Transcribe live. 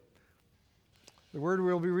The word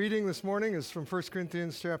we'll be reading this morning is from 1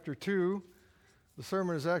 Corinthians chapter 2. The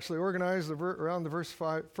sermon is actually organized around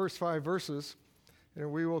the first five verses,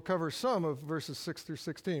 and we will cover some of verses 6 through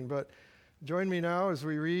 16. But join me now as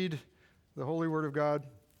we read the holy word of God.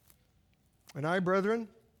 And I, brethren,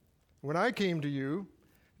 when I came to you,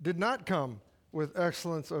 did not come with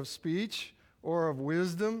excellence of speech or of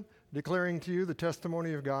wisdom, declaring to you the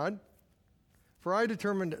testimony of God. For I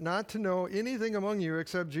determined not to know anything among you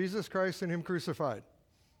except Jesus Christ and Him crucified.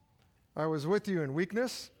 I was with you in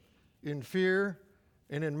weakness, in fear,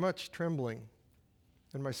 and in much trembling.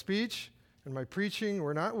 And my speech and my preaching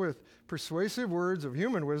were not with persuasive words of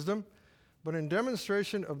human wisdom, but in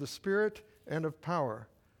demonstration of the Spirit and of power,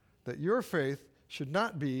 that your faith should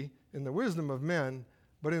not be in the wisdom of men,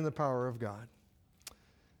 but in the power of God.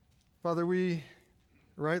 Father, we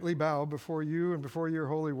rightly bow before you and before your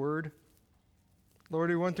holy word. Lord,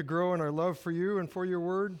 we want to grow in our love for you and for your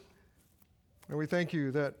word. And we thank you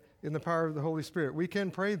that in the power of the Holy Spirit, we can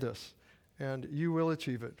pray this, and you will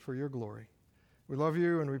achieve it for your glory. We love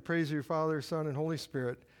you and we praise you, Father, Son, and Holy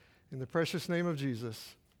Spirit. In the precious name of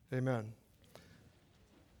Jesus, amen.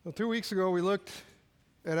 Well, 2 weeks ago, we looked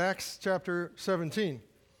at Acts chapter 17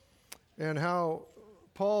 and how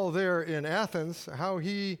Paul there in Athens, how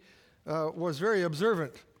he was very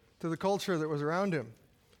observant to the culture that was around him.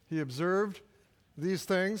 He observed these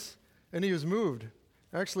things, and he was moved.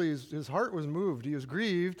 Actually, his heart was moved. He was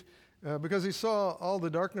grieved because he saw all the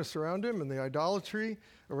darkness around him and the idolatry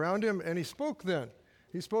around him, and he spoke then.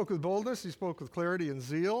 He spoke with boldness, he spoke with clarity and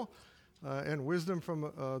zeal and wisdom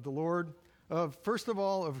from the Lord, first of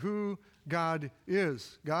all, of who God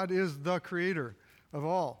is. God is the creator of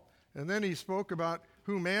all. And then he spoke about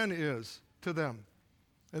who man is to them.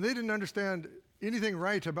 And they didn't understand anything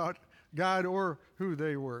right about God or who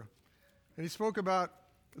they were. And he spoke about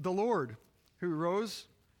the Lord who rose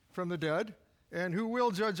from the dead and who will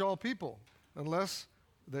judge all people unless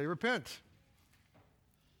they repent.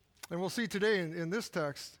 And we'll see today in this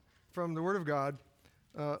text from the Word of God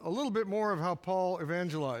a little bit more of how Paul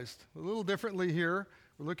evangelized. A little differently here.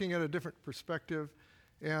 We're looking at a different perspective.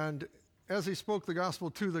 And as he spoke the gospel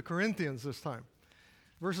to the Corinthians this time.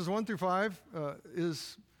 Verses 1 through 5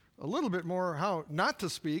 is a little bit more how not to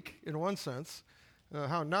speak in one sense,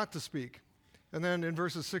 how not to speak. And then in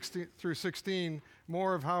verses 16 through 16,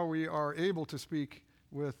 more of how we are able to speak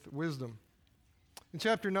with wisdom. In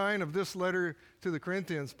chapter 9 of this letter to the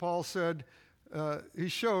Corinthians, Paul said, he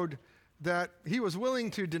showed that he was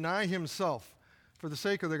willing to deny himself for the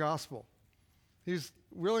sake of the gospel. He's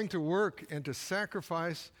willing to work and to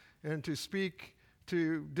sacrifice and to speak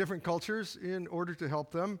to different cultures in order to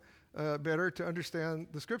help them better to understand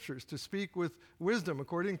the scriptures, to speak with wisdom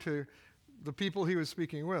according to the people he was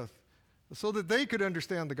speaking with, so that they could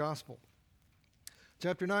understand the gospel.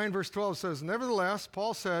 Chapter 9, verse 12 says, Nevertheless,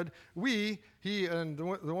 Paul said, we, he and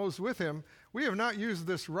the ones with him, we have not used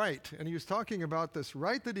this right. And he was talking about this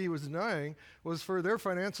right that he was denying was for their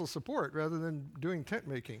financial support rather than doing tent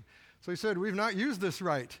making. So he said, we've not used this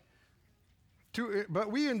right.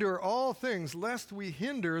 But we endure all things lest we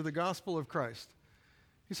hinder the gospel of Christ.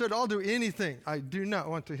 He said, I'll do anything. I do not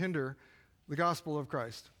want to hinder the gospel of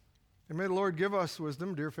Christ. And may the Lord give us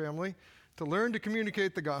wisdom, dear family, to learn to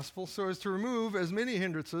communicate the gospel so as to remove as many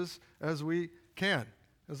hindrances as we can,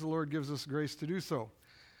 as the Lord gives us grace to do so.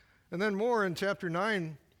 And then more in chapter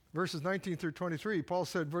 9, verses 19 through 23, Paul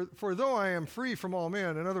said, For though I am free from all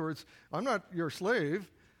men, in other words, I'm not your slave,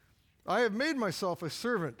 I have made myself a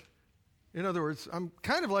servant. In other words, I'm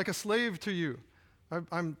kind of like a slave to you.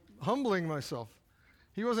 I'm humbling myself.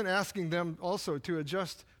 He wasn't asking them also to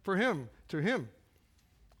adjust for him, to him.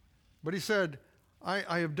 But he said,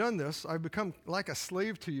 I have done this. I've become like a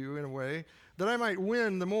slave to you in a way that I might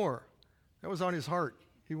win the more. That was on his heart.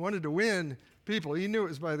 He wanted to win people. He knew it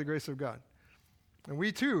was by the grace of God. And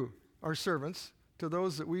we too are servants to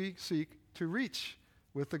those that we seek to reach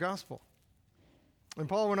with the gospel. And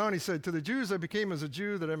Paul went on, he said, To the Jews I became as a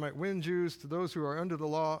Jew that I might win Jews. To those who are under the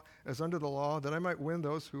law, as under the law, that I might win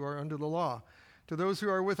those who are under the law. To those who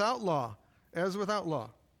are without law, as without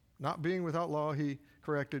law. Not being without law, he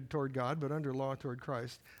corrected toward God, but under law toward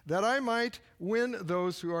Christ, that I might win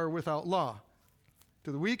those who are without law.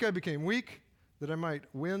 To the weak I became weak, that I might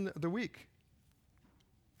win the weak.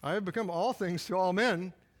 I have become all things to all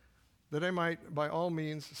men, that I might by all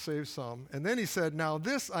means save some. And then he said, Now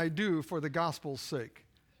this I do for the gospel's sake.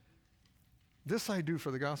 This I do for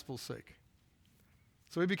the gospel's sake.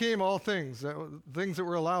 So he became all things that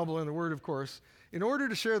were allowable in the word, of course, in order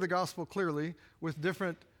to share the gospel clearly with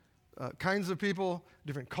different kinds of people,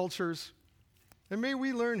 different cultures. And may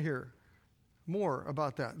we learn here more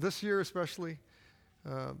about that, this year especially,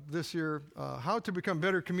 this year how to become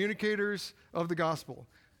better communicators of the gospel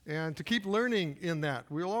and to keep learning in that.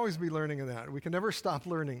 We'll always be learning in that. We can never stop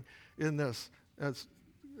learning in this, as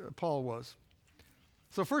Paul was.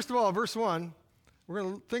 So first of all, verse 1, we're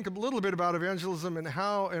going to think a little bit about evangelism and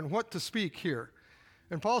how and what to speak here.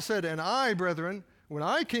 And Paul said, "And I, brethren, when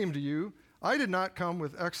I came to you, I did not come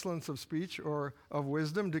with excellence of speech or of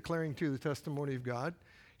wisdom, declaring to you the testimony of God."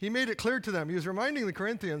 He made it clear to them. He was reminding the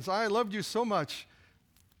Corinthians, "I loved you so much.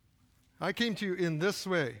 I came to you in this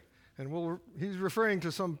way." And he's referring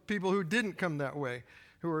to some people who didn't come that way,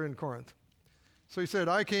 who were in Corinth. So he said,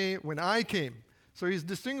 "I came when I came." So he's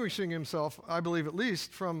distinguishing himself, I believe at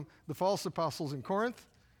least, from the false apostles in Corinth,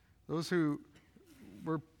 those who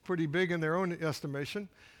were pretty big in their own estimation,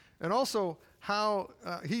 and also how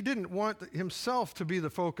he didn't want himself to be the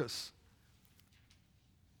focus.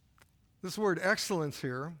 This word excellence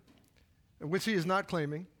here, which he is not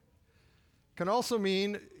claiming, can also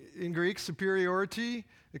mean, in Greek, superiority.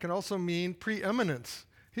 It can also mean preeminence.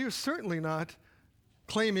 He was certainly not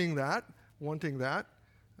claiming that, wanting that.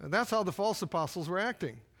 And that's how the false apostles were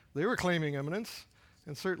acting. They were claiming eminence,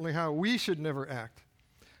 and certainly how we should never act.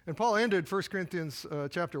 And Paul ended 1 Corinthians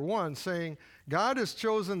chapter 1 saying, "God has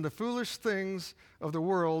chosen the foolish things of the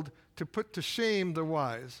world to put to shame the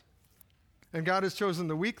wise. And God has chosen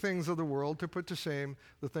the weak things of the world to put to shame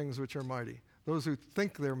the things which are mighty," those who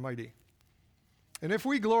think they're mighty. And if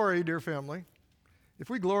we glory, dear family, if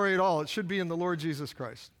we glory at all, it should be in the Lord Jesus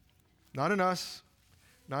Christ. Not in us,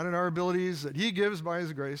 not in our abilities that he gives by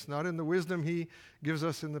his grace, not in the wisdom he gives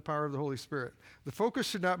us in the power of the Holy Spirit. The focus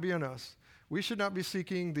should not be on us. We should not be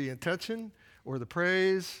seeking the attention or the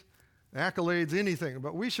praise, accolades, anything,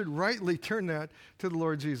 but we should rightly turn that to the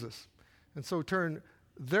Lord Jesus. And so turn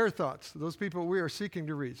their thoughts, those people we are seeking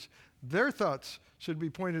to reach, their thoughts should be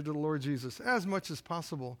pointed to the Lord Jesus as much as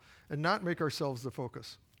possible and not make ourselves the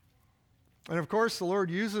focus. And of course, the Lord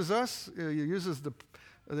uses us. He uses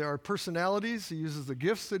our personalities. He uses the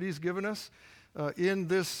gifts that he's given us in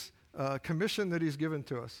this commission that he's given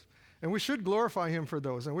to us. And we should glorify him for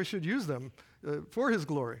those, and we should use them for his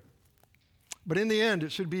glory. But in the end,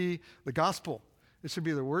 it should be the gospel. It should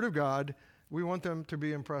be the word of God we want them to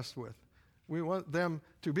be impressed with. We want them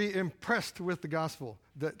to be impressed with the gospel,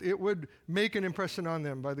 that it would make an impression on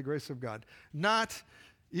them by the grace of God. Not,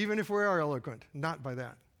 even if we are eloquent, not by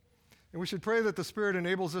that. And we should pray that the Spirit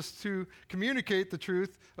enables us to communicate the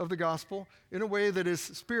truth of the gospel in a way that is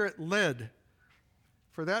Spirit-led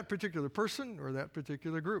for that particular person or that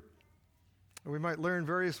particular group. And we might learn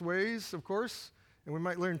various ways, of course, and we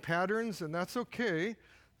might learn patterns, and that's okay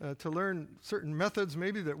to learn certain methods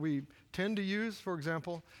maybe that we tend to use, for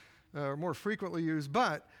example, or more frequently use,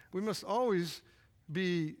 but we must always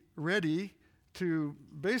be ready to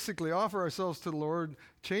basically offer ourselves to the Lord,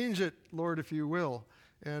 change it, Lord, if you will,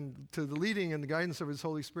 and to the leading and the guidance of his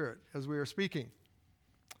Holy Spirit as we are speaking,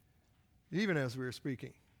 even as we are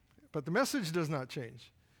speaking. But the message does not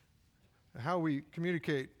change. How we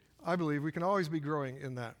communicate, I believe, we can always be growing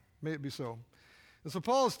in that. May it be so. And so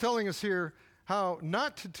Paul is telling us here how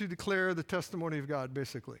not to declare the testimony of God,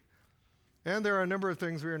 basically. And there are a number of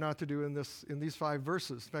things we are not to do in these 5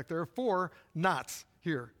 verses. In fact, there are 4 nots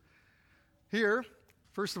here. Here,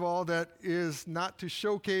 first of all, that is not to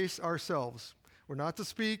showcase ourselves. We're not to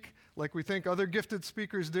speak like we think other gifted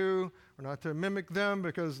speakers do. We're not to mimic them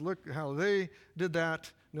because look how they did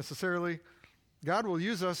that necessarily. God will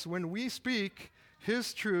use us when we speak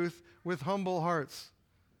his truth with humble hearts.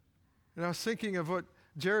 And I was thinking of what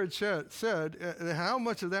Jared said, how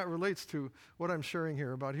much of that relates to what I'm sharing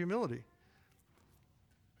here about humility.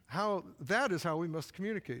 How that is how we must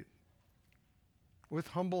communicate, with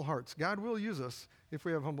humble hearts. God will use us if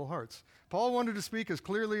we have humble hearts. Paul wanted to speak as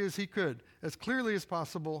clearly as he could, as clearly as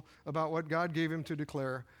possible about what God gave him to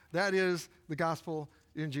declare. That is the gospel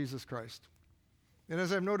in Jesus Christ. And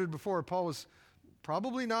as I've noted before, Paul was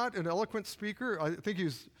probably not an eloquent speaker. I think he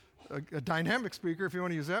was a dynamic speaker, if you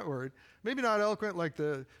want to use that word. Maybe not eloquent like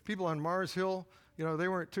the people on Mars Hill. You know, they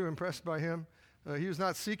weren't too impressed by him. He was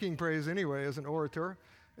not seeking praise anyway as an orator.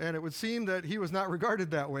 And it would seem that he was not regarded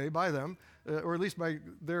that way by them, or at least by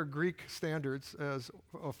their Greek standards as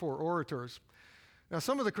for orators. Now,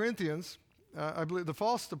 some of the Corinthians, I believe the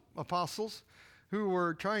false apostles who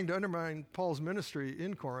were trying to undermine Paul's ministry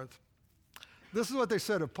in Corinth, this is what they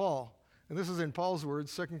said of Paul. And this is in Paul's words,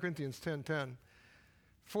 2 Corinthians 10:10.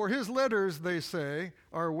 "For his letters, they say,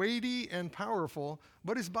 are weighty and powerful,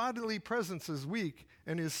 but his bodily presence is weak,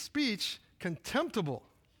 and his speech contemptible."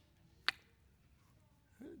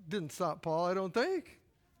 Didn't stop Paul, I don't think,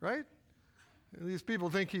 right? These people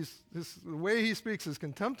think the way he speaks is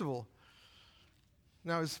contemptible.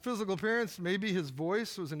 Now, his physical appearance, maybe his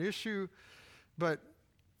voice was an issue, but,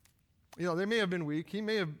 they may have been weak. He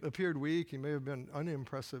may have appeared weak. He may have been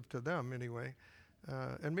unimpressive to them anyway.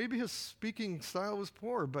 And maybe his speaking style was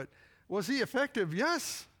poor, but was he effective?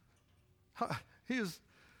 Yes. He is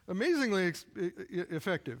amazingly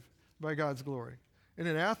effective by God's glory. And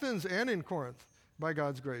in Athens and in Corinth, by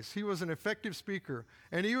God's grace. He was an effective speaker,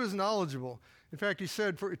 and he was knowledgeable. In fact, he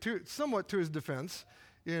said, somewhat to his defense,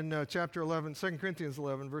 in chapter 11, 2 Corinthians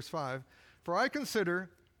 11, verse 5, "For I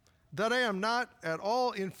consider that I am not at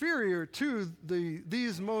all inferior to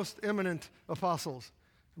these most eminent apostles."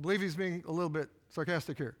 I believe he's being a little bit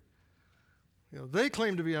sarcastic here. They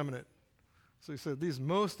claim to be eminent. So he said, these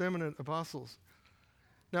most eminent apostles.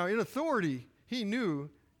 Now, in authority, he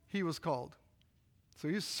knew he was called. So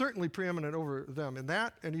he's certainly preeminent over them in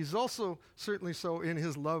that, and he's also certainly so in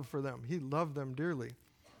his love for them. He loved them dearly.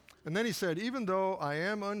 And then he said, "Even though I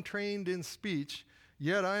am untrained in speech,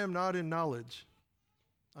 yet I am not in knowledge."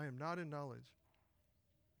 I am not in knowledge.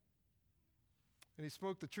 And he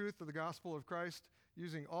spoke the truth of the gospel of Christ,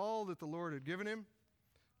 using all that the Lord had given him,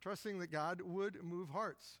 trusting that God would move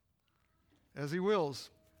hearts, as he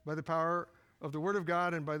wills, by the power of the Word of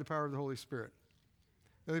God and by the power of the Holy Spirit.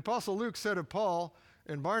 Now, the Apostle Luke said of Paul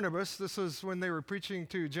and Barnabas, this was when they were preaching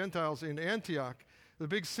to Gentiles in Antioch, the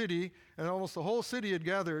big city, and almost the whole city had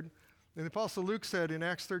gathered. And the Apostle Luke said in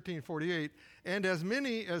Acts 13:48, "And as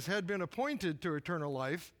many as had been appointed to eternal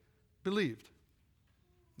life believed."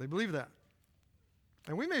 They believed that.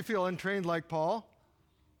 And we may feel untrained like Paul,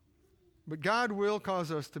 but God will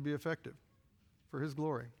cause us to be effective for his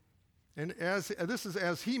glory. And this is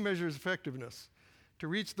as he measures effectiveness to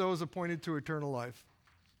reach those appointed to eternal life.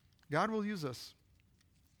 God will use us.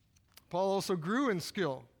 Paul also grew in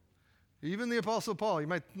skill. Even the Apostle Paul, you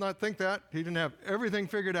might not think that. He didn't have everything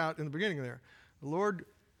figured out in the beginning there. The Lord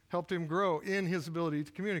helped him grow in his ability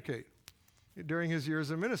to communicate during his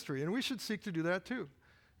years of ministry. And we should seek to do that too.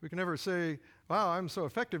 We can never say, "Wow, I'm so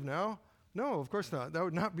effective now." No, of course not. That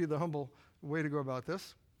would not be the humble way to go about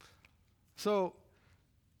this. So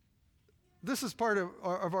this is part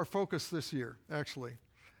of our focus this year, actually,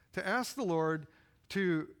 to ask the Lord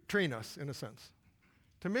to train us, in a sense,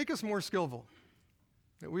 to make us more skillful,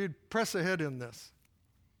 that we'd press ahead in this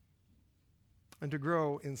and to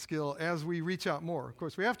grow in skill as we reach out more. Of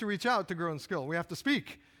course, we have to reach out to grow in skill. We have to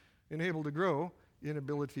speak and able to grow in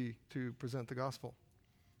ability to present the gospel.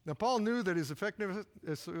 Now, Paul knew that his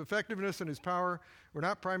effectiveness and his power were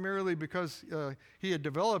not primarily because he had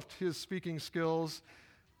developed his speaking skills,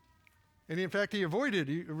 and in fact, he avoided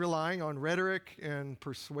relying on rhetoric and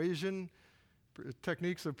persuasion,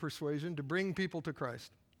 techniques of persuasion to bring people to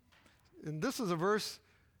Christ. And this is a verse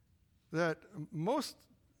that most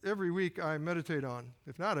every week I meditate on,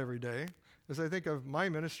 if not every day, as I think of my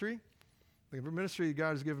ministry, the ministry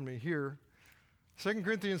God has given me here. 2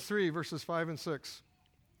 Corinthians 3, verses 5 and 6.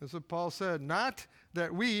 This is what Paul said, not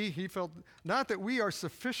that we are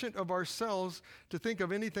sufficient of ourselves to think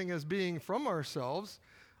of anything as being from ourselves.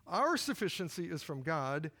 Our sufficiency is from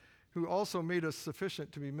God, who also made us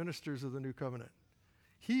sufficient to be ministers of the new covenant.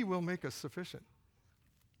 He will make us sufficient.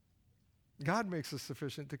 God makes us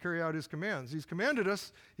sufficient to carry out his commands. He's commanded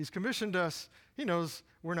us. He's commissioned us. He knows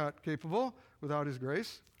we're not capable without his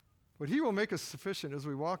grace. But he will make us sufficient as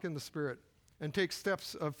we walk in the Spirit and take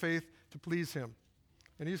steps of faith to please him.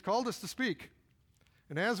 And he's called us to speak.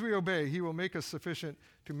 And as we obey, he will make us sufficient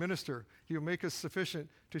to minister. He will make us sufficient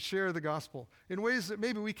to share the gospel in ways that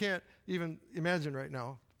maybe we can't even imagine right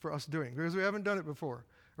now for us doing, because we haven't done it before,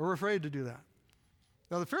 or we're afraid to do that.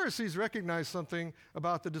 Now, the Pharisees recognized something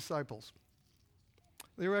about the disciples.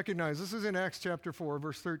 They recognize, this is in Acts chapter 4,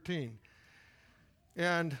 verse 13.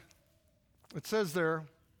 And it says there,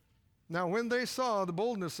 "Now when they saw the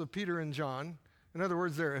boldness of Peter and John," in other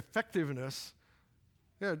words, their effectiveness,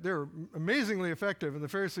 they're amazingly effective, and the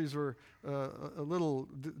Pharisees were a little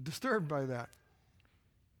disturbed by that.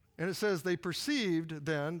 And it says, "They perceived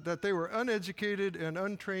then that they were uneducated and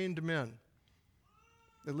untrained men,"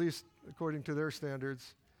 at least according to their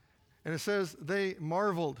standards. And it says, they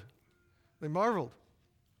marveled. They marveled.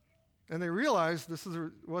 And they realized, this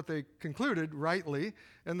is what they concluded rightly,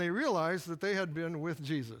 and they realized that they had been with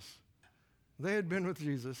Jesus. They had been with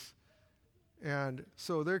Jesus. And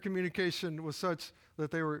so their communication was such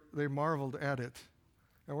that they marveled at it.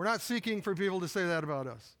 And we're not seeking for people to say that about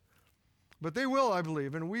us. But they will, I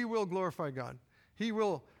believe, and we will glorify God. He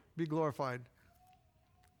will be glorified.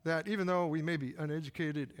 That even though we may be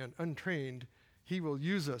uneducated and untrained, he will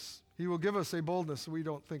use us. He will give us a boldness we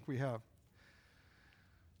don't think we have.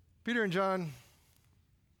 Peter and John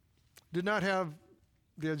did not have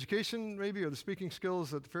the education maybe or the speaking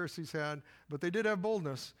skills that the Pharisees had, but they did have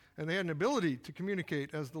boldness, and they had an ability to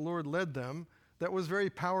communicate as the Lord led them that was very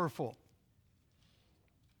powerful.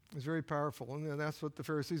 It was very powerful, and that's what the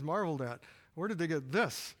Pharisees marveled at. Where did they get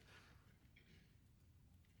this?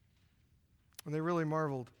 And they really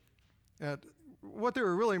marveled at what they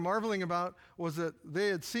were really marveling about was that they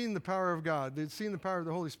had seen the power of God. They'd seen the power of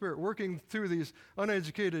the Holy Spirit working through these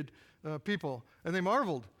uneducated people, and they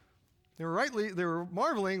marveled. They were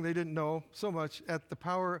marveling, they didn't know so much, at the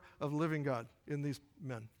power of living God in these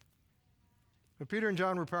men. But Peter and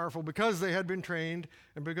John were powerful because they had been trained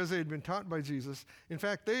and because they had been taught by Jesus. In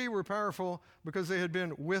fact, they were powerful because they had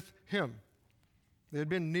been with him. They had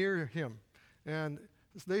been near him. And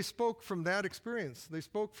they spoke from that experience. They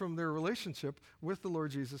spoke from their relationship with the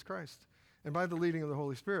Lord Jesus Christ, and by the leading of the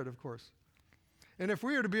Holy Spirit, of course. And if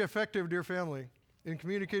we are to be effective, dear family, in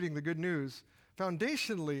communicating the good news,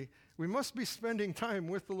 foundationally, we must be spending time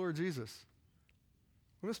with the Lord Jesus.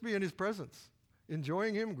 We must be in his presence,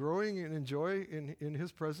 enjoying him, growing and enjoy in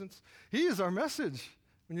his presence. He is our message.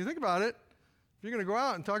 When you think about it, if you're going to go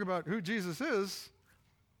out and talk about who Jesus is,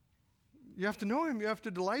 you have to know him. You have to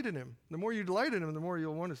delight in him. The more you delight in him, the more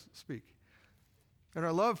you'll want to speak. And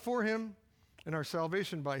our love for him and our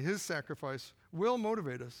salvation by his sacrifice will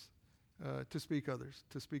motivate us to speak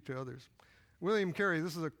to others. William Carey,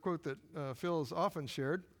 this is a quote that Phil has often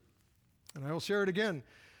shared, and I will share it again.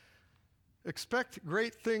 Expect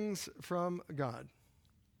great things from God.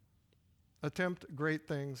 Attempt great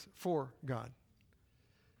things for God.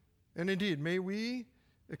 And indeed, may we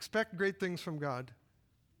expect great things from God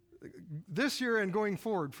this year and going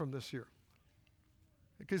forward from this year.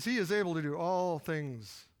 Because he is able to do all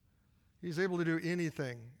things. He's able to do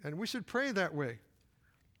anything. And we should pray that way.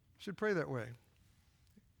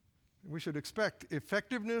 We should expect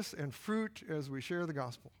effectiveness and fruit as we share the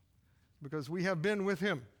gospel. Because we have been with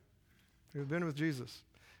him. We have been with Jesus.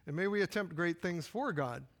 And may we attempt great things for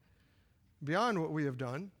God beyond what we have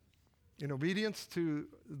done in obedience to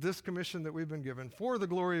this commission that we've been given for the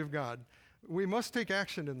glory of God. We must take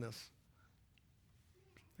action in this.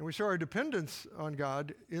 And we show our dependence on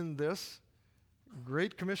God in this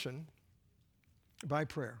great commission by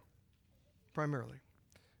prayer, primarily.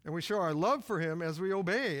 And we show our love for him as we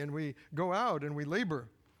obey and we go out and we labor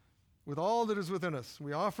with all that is within us.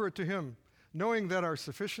 We offer it to him, knowing that our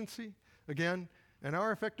sufficiency, again, and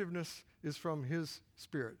our effectiveness is from his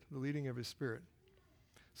Spirit, the leading of his Spirit.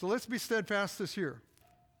 So let's be steadfast this year.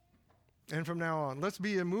 And from now on, let's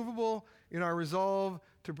be immovable in our resolve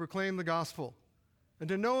to proclaim the gospel and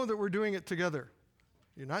to know that we're doing it together.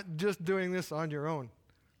 You're not just doing this on your own.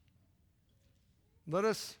 Let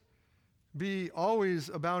us be always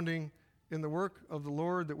abounding in the work of the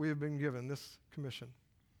Lord that we have been given, this commission,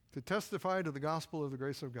 to testify to the gospel of the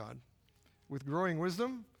grace of God with growing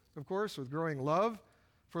wisdom, of course, with growing love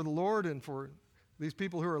for the Lord and for these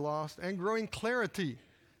people who are lost, and growing clarity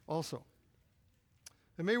also.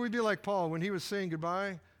 And may we be like Paul when he was saying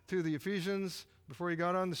goodbye to the Ephesians before he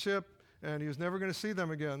got on the ship, and he was never going to see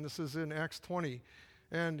them again. This is in Acts 20.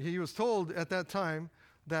 And he was told at that time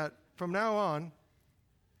that from now on,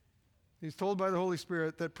 he's told by the Holy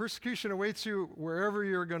Spirit that persecution awaits you wherever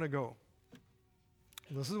you're going to go.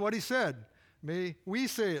 And this is what he said. May we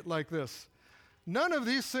say it like this. None of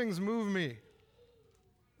these things move me.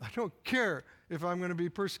 I don't care if I'm going to be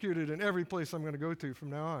persecuted in every place I'm going to go to from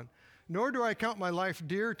now on. Nor do I count my life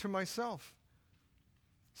dear to myself,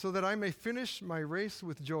 so that I may finish my race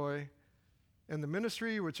with joy and the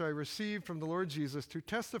ministry which I received from the Lord Jesus to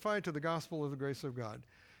testify to the gospel of the grace of God.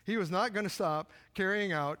 He was not going to stop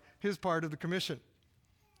carrying out his part of the commission.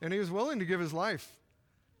 And he was willing to give his life,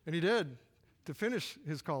 and he did, to finish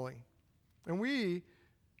his calling. And we,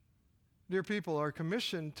 dear people, are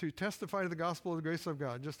commissioned to testify to the gospel of the grace of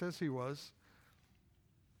God, just as he was.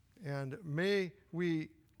 And may we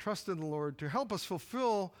trust in the Lord to help us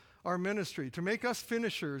fulfill our ministry, to make us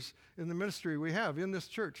finishers in the ministry we have in this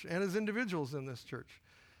church and as individuals in this church.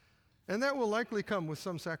 And that will likely come with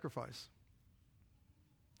some sacrifice.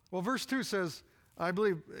 Well, verse 2 says, I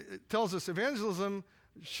believe, it tells us evangelism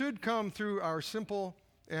should come through our simple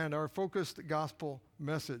and our focused gospel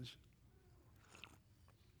message.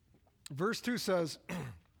 Verse 2 says,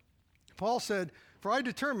 Paul said, "For I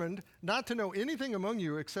determined not to know anything among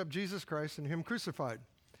you except Jesus Christ and him crucified."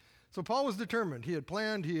 So Paul was determined. He had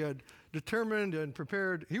planned, he had determined and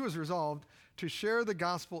prepared. He was resolved to share the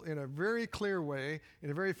gospel in a very clear way, in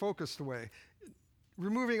a very focused way,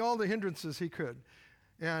 removing all the hindrances he could.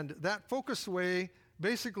 And that focused way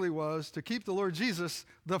basically was to keep the Lord Jesus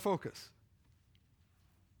the focus.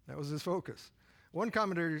 That was his focus. One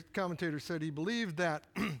commentator said he believed that,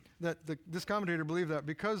 this commentator believed that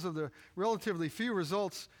because of the relatively few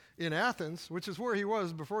results in Athens, which is where he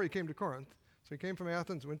was before he came to Corinth. So he came from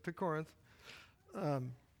Athens, went to Corinth.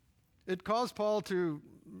 It caused Paul to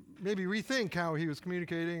maybe rethink how he was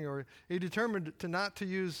communicating, or he determined not to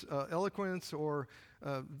use eloquence or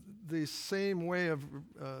the same way of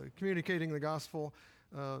communicating the gospel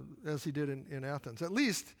as he did in Athens. At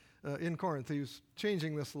least in Corinth, he was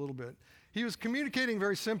changing this a little bit. He was communicating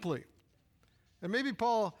very simply. And maybe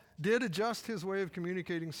Paul did adjust his way of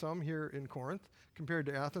communicating some here in Corinth compared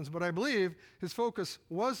to Athens, but I believe his focus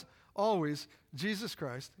was always Jesus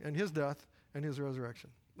Christ and his death and his resurrection.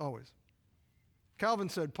 Always. Calvin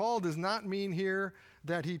said, Paul does not mean here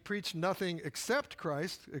that he preached nothing except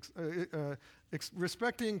Christ,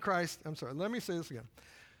 respecting Christ. I'm sorry, let me say this again.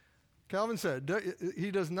 Calvin said, he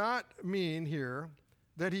does not mean here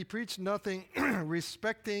that he preached nothing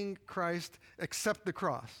respecting Christ except the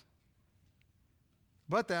cross.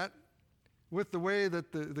 But that, with the way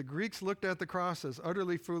that the Greeks looked at the cross as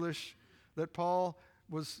utterly foolish, that Paul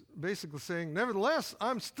was basically saying, nevertheless,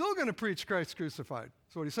 I'm still going to preach Christ crucified.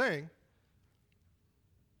 That's what he's saying.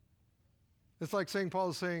 It's like Paul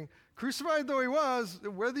is saying, crucified though he was,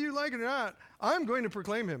 whether you like it or not, I'm going to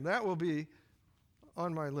proclaim him. That will be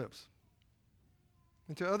on my lips.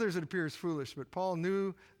 And to others it appears foolish, but Paul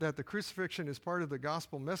knew that the crucifixion is part of the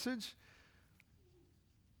gospel message,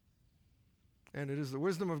 and it is the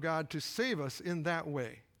wisdom of God to save us in that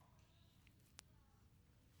way.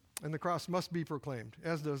 And the cross must be proclaimed,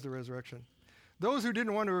 as does the resurrection. Those who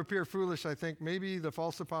didn't want to appear foolish, I think, maybe the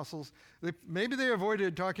false apostles, maybe they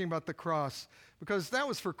avoided talking about the cross because that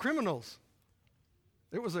was for criminals.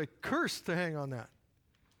 It was a curse to hang on that.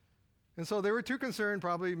 And so they were too concerned,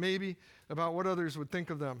 probably, maybe, about what others would think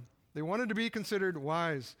of them. They wanted to be considered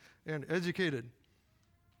wise and educated.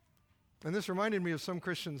 And this reminded me of some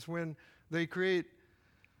Christians when they create,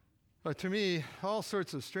 to me, all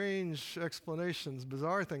sorts of strange explanations,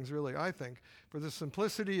 bizarre things, really, I think, for the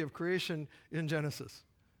simplicity of creation in Genesis.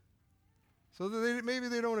 So that maybe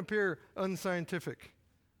they don't appear unscientific,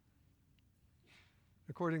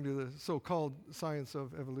 according to the so-called science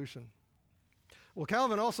of evolution. Well,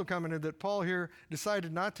 Calvin also commented that Paul here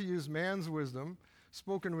decided not to use man's wisdom,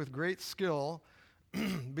 spoken with great skill,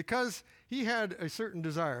 because he had a certain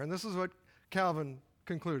desire. And this is what Calvin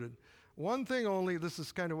concluded. One thing only, this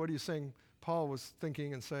is kind of what he's saying, Paul was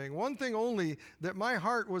thinking and saying, one thing only that my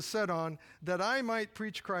heart was set on, that I might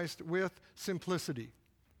preach Christ with simplicity.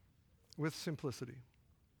 With simplicity.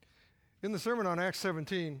 In the sermon on Acts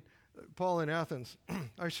 17, Paul in Athens,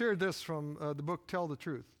 I shared this from the book Tell the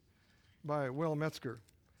Truth by Will Metzger.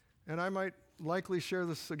 And I might likely share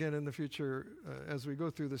this again in the future as we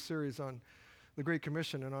go through this series on the Great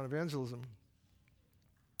Commission and on evangelism.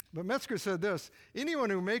 But Metzger said this, anyone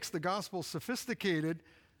who makes the gospel sophisticated,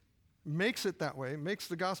 makes it that way, makes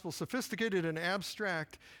the gospel sophisticated and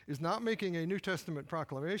abstract, is not making a New Testament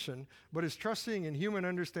proclamation, but is trusting in human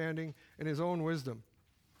understanding and his own wisdom.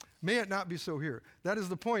 May it not be so here. That is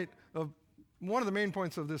the point of, one of the main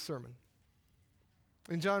points of this sermon.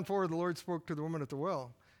 In John 4, the Lord spoke to the woman at the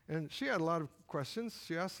well, and she had a lot of questions.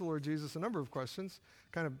 She asked the Lord Jesus a number of questions,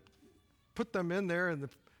 kind of put them in there in the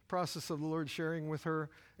process of the Lord sharing with her,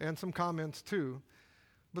 and some comments too.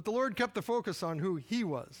 But the Lord kept the focus on who he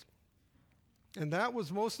was. And that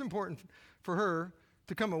was most important for her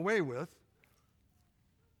to come away with,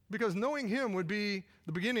 because knowing him would be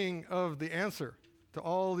the beginning of the answer to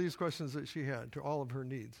all these questions that she had, to all of her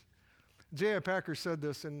needs. J.I. Packer said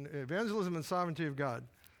this in Evangelism and Sovereignty of God.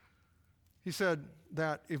 He said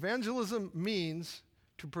that evangelism means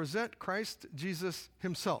to present Christ Jesus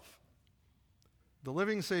himself, the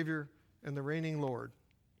living Savior and the reigning Lord,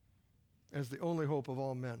 as the only hope of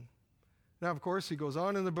all men. Now, of course, he goes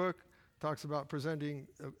on in the book, talks about presenting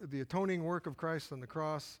the atoning work of Christ on the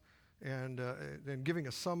cross and giving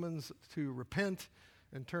a summons to repent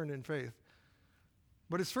and turn in faith.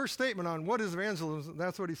 But his first statement on what is evangelism,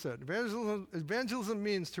 that's what he said. Evangelism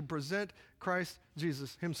means to present Christ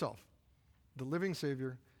Jesus himself, the living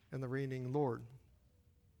Savior and the reigning Lord.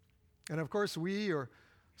 And of course, we or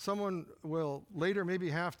someone will later maybe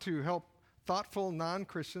have to help thoughtful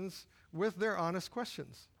non-Christians with their honest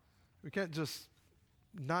questions. We can't just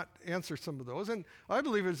not answer some of those. And I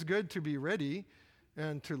believe it's good to be ready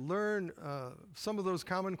and to learn some of those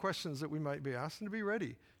common questions that we might be asked and to be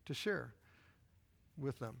ready to share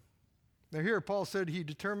with them. Now here Paul said he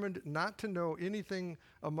determined not to know anything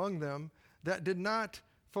among them that did not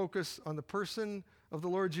focus on the person of the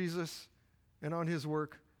Lord Jesus and on his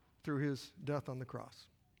work through his death on the cross.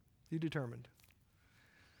 He determined.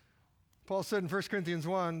 Paul said in 1 Corinthians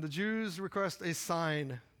 1, the Jews request a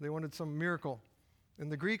sign. They wanted some miracle. And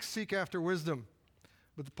the Greeks seek after wisdom.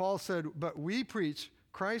 But Paul said, but we preach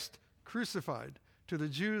Christ crucified, to the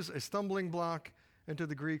Jews a stumbling block, and to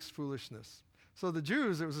the Greeks foolishness. So the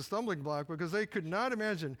Jews, it was a stumbling block because they could not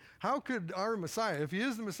imagine, how could our Messiah, if he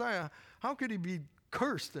is the Messiah, how could he be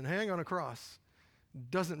cursed and hang on a cross?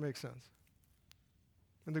 Doesn't make sense.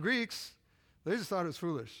 And the Greeks, they just thought it was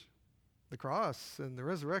foolish. The cross and the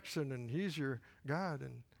resurrection, and he's your God,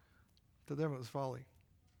 and to them it was folly.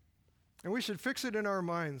 And we should fix it in our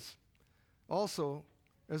minds also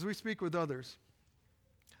as we speak with others,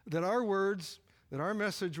 that our words, that our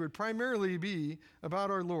message would primarily be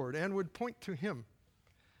about our Lord and would point to him,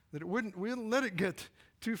 that we wouldn't let it get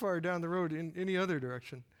too far down the road in any other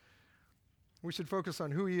direction. We should focus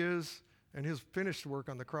on who he is and his finished work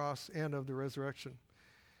on the cross and of the resurrection.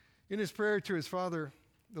 In his prayer to his Father,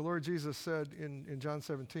 the Lord Jesus said in John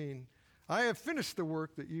 17, I have finished the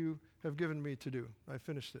work that you have given me to do. I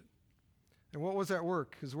finished it. And what was that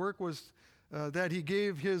work? His work was that he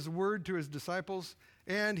gave his word to his disciples,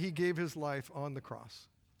 and he gave his life on the cross.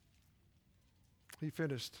 He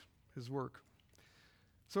finished his work.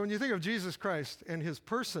 So when you think of Jesus Christ and his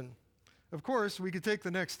person, of course, we could take the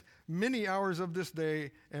next many hours of this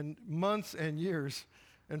day and months and years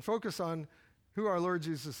and focus on who our Lord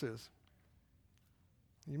Jesus is.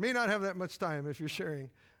 You may not have that much time if you're sharing,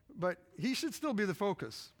 but he should still be the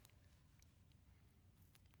focus.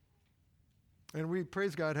 And we,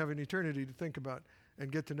 praise God, have an eternity to think about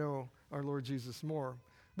and get to know our Lord Jesus more.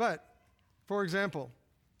 But, for example,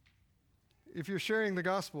 if you're sharing the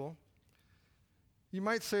gospel, you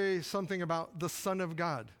might say something about the Son of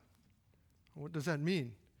God. What does that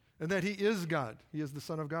mean? And that he is God. He is the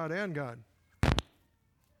Son of God and God,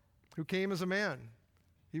 who came as a man.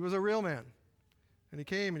 He was a real man. And he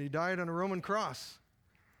came and he died on a Roman cross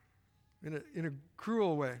in a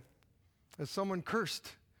cruel way, as someone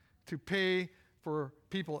cursed to pay for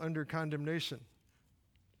people under condemnation.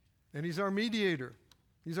 And he's our mediator.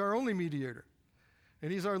 He's our only mediator.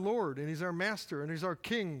 And he's our Lord, and he's our master, and he's our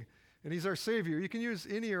king, and he's our savior. You can use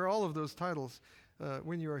any or all of those titles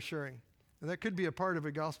when you are sharing. And that could be a part of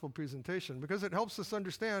a gospel presentation because it helps us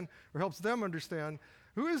understand, or helps them understand,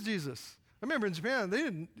 who is Jesus? I remember in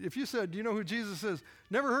Japan, if you said, do you know who Jesus is?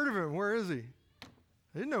 Never heard of him. Where is he?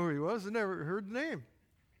 They didn't know who he was. They never heard the name.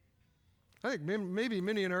 I think maybe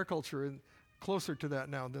many in our culture are closer to that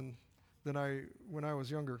now than when I was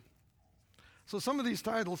younger. So some of these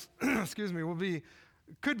titles, excuse me,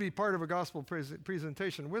 could be part of a gospel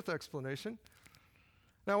presentation with explanation.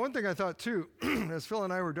 Now, one thing I thought too, as Phil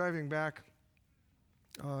and I were driving back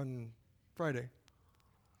on Friday,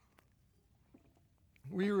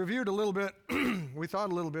 we reviewed a little bit, we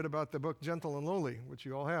thought a little bit about the book Gentle and Lowly, which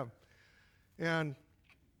you all have. And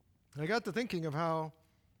I got to thinking of how,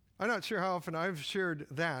 I'm not sure how often I've shared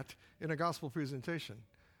that in a gospel presentation.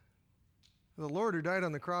 The Lord who died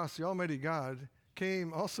on the cross, the Almighty God,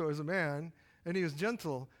 came also as a man, and he was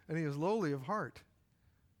gentle, and he was lowly of heart.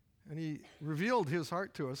 And he revealed his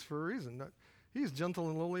heart to us for a reason. He's gentle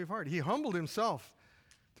and lowly of heart. He humbled himself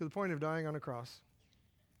to the point of dying on a cross.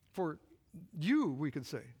 For you, we could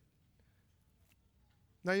say.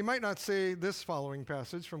 Now, you might not say this following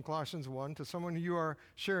passage from Colossians 1 to someone who you are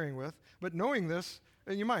sharing with, but knowing this,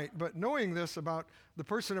 and you might, but knowing this about the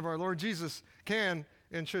person of our Lord Jesus can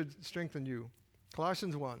and should strengthen you.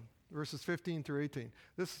 Colossians 1, verses 15 through 18.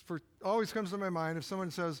 This always comes to my mind if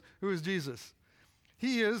someone says, who is Jesus?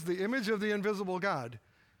 He is the image of the invisible God,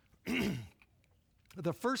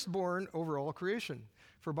 the firstborn over all creation.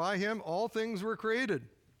 For by him all things were created,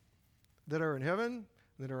 that are in heaven,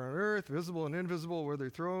 that are on earth, visible and invisible, whether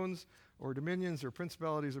thrones or dominions or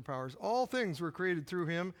principalities or powers. All things were created through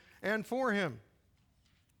him and for him.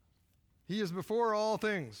 He is before all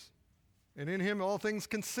things, and in him all things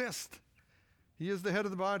consist. He is the head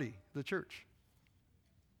of the body, the church,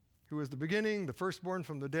 who is the beginning, the firstborn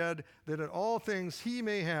from the dead, that in all things he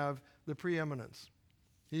may have the preeminence.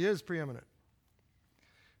 He is preeminent.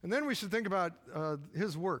 And then we should think about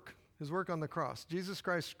his work on the cross, Jesus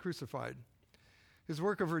Christ crucified, his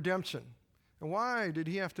work of redemption. And why did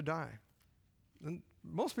he have to die? And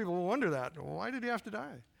most people will wonder that. Why did he have to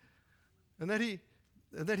die? And that he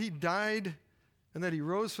died and that he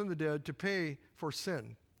rose from the dead to pay for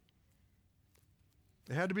sin.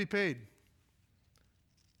 It had to be paid,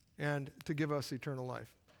 and to give us eternal life.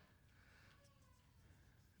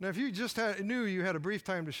 Now, if you just knew you had a brief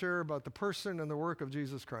time to share about the person and the work of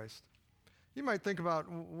Jesus Christ, you might think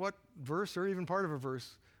about what verse or even part of a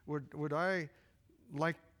verse would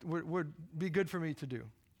be good for me to do.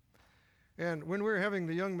 And when we were having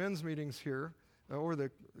the young men's meetings here, over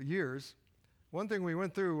the years. One thing we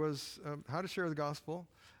went through was how to share the gospel,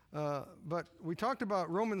 but we talked about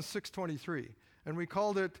Romans 6:23, and we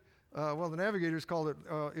called it, the Navigators called it,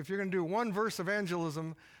 if you're going to do one verse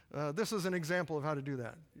evangelism, this is an example of how to do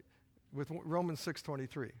that with Romans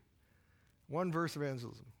 6:23. One verse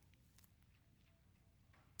evangelism.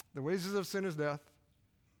 The wages of sin is death,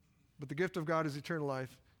 but the gift of God is eternal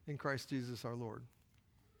life in Christ Jesus our Lord.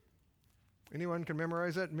 Anyone can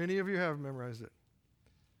memorize that? Many of you have memorized it.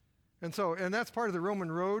 And that's part of the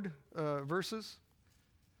Roman road verses.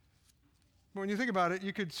 When you think about it,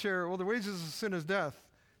 you could share, the wages of sin is death.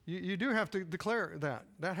 You do have to declare that.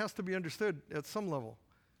 That has to be understood at some level.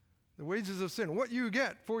 The wages of sin, what you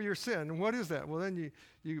get for your sin, what is that? Well, then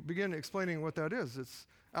you begin explaining what that is. It's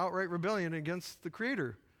outright rebellion against the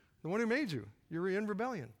Creator, the one who made you. You're in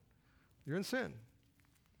rebellion. You're in sin.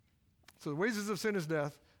 So the wages of sin is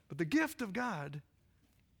death, but the gift of God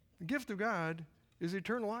is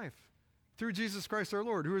eternal life through Jesus Christ our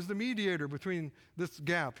Lord, who is the mediator between this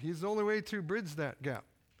gap. He's the only way to bridge that gap.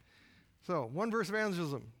 So, one verse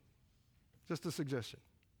evangelism, just a suggestion.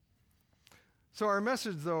 So our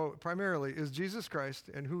message, though, primarily is Jesus Christ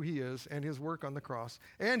and who he is and his work on the cross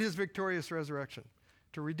and his victorious resurrection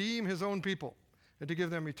to redeem his own people and to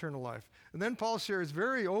give them eternal life. And then Paul shares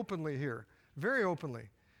very openly here, very openly.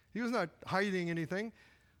 He was not hiding anything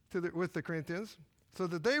with the Corinthians, so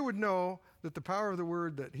that they would know that the power of the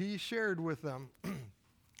word that he shared with them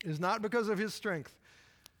is not because of his strength.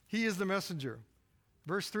 He is the messenger.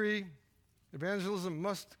 Verse 3, evangelism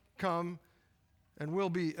must come and will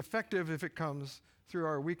be effective if it comes through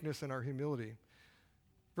our weakness and our humility.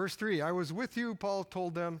 Verse 3, I was with you, Paul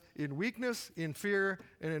told them, in weakness, in fear,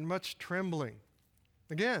 and in much trembling.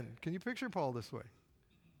 Again, can you picture Paul this way?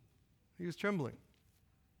 He was trembling.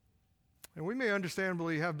 And we may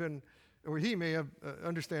understandably have been, or he may have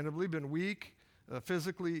understandably been weak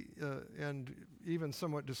physically and even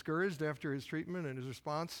somewhat discouraged after his treatment and his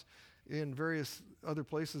response in various other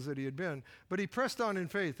places that he had been. But he pressed on in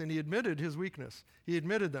faith and he admitted his weakness. He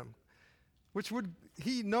admitted them, which would,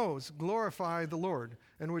 he knows, glorify the Lord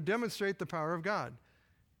and would demonstrate the power of God,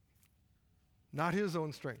 not his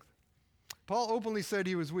own strength. Paul openly said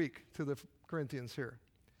he was weak to the Corinthians here.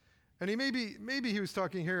 And maybe he was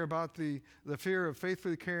talking here about the fear of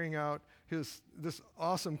faithfully carrying out this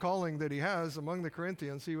awesome calling that he has among the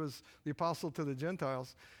Corinthians. He was the apostle to the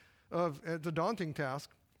Gentiles, of the daunting task,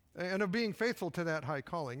 and of being faithful to that high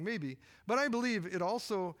calling, maybe. But I believe it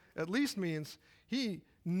also at least means he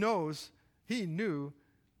knew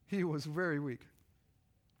he was very weak.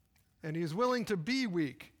 And he is willing to be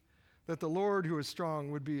weak, that the Lord who is strong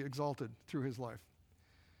would be exalted through his life.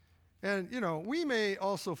 And, we may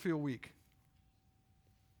also feel weak,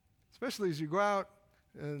 especially as you go out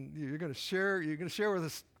and you're going to share with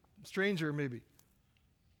a stranger maybe.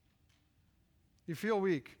 You feel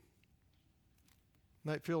weak.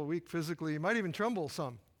 Might feel weak physically. You might even tremble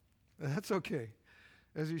some. That's okay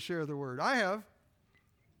as you share the word. I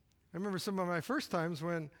remember some of my first times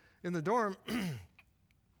when in the dorm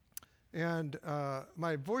and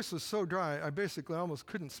my voice was so dry, I basically almost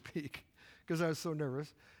couldn't speak because I was so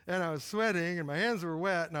nervous. And I was sweating, and my hands were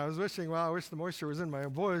wet, and I was wishing, I wish the moisture was in my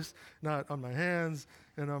voice, not on my hands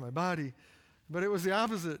and on my body. But it was the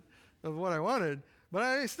opposite of what I wanted. But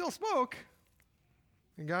I still spoke,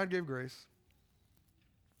 and God gave grace.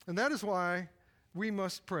 And that is why we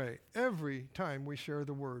must pray every time we share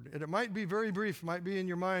the word. And it might be very brief, might be in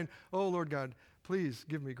your mind, oh, Lord God, please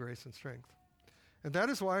give me grace and strength. And that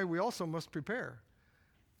is why we also must prepare.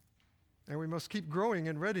 And we must keep growing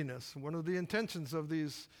in readiness. One of the intentions of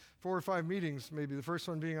these 4 or 5 meetings, maybe the first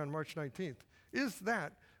one being on March 19th, is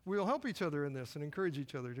that we'll help each other in this and encourage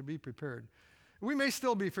each other to be prepared. We may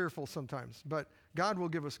still be fearful sometimes, but God will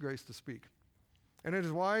give us grace to speak. And it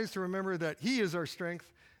is wise to remember that he is our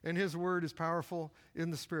strength and his word is powerful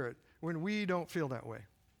in the Spirit when we don't feel that way.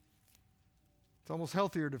 It's almost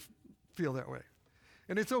healthier to feel that way.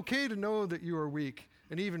 And it's okay to know that you are weak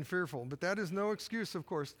and even fearful, but that is no excuse, of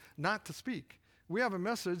course, not to speak. We have a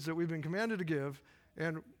message that we've been commanded to give,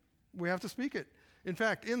 and we have to speak it. In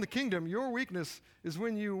fact, in the kingdom, your weakness is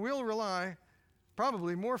when you will rely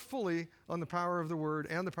probably more fully on the power of the word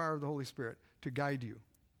and the power of the Holy Spirit to guide you.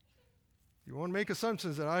 You won't make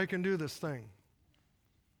assumptions that I can do this thing.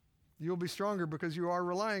 You'll be stronger because you are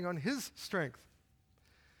relying on his strength.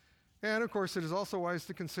 And, of course, it is also wise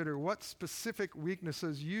to consider what specific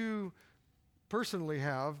weaknesses you personally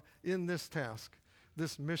have in this task,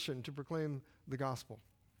 this mission to proclaim the gospel.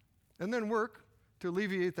 And then work to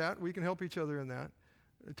alleviate that. We can help each other in that.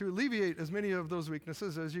 To alleviate as many of those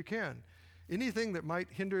weaknesses as you can. Anything that might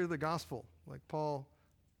hinder the gospel, like Paul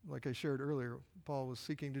like I shared earlier, Paul was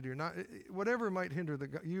seeking to do. Not whatever might hinder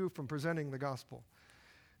you from presenting the gospel.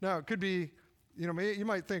 Now, it could be, you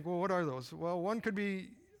might think, well, what are those? Well, one could be,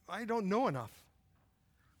 I don't know enough.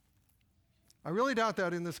 I really doubt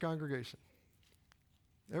that in this congregation.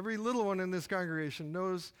 Every little one in this congregation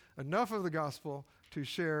knows enough of the gospel to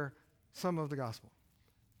share some of the gospel.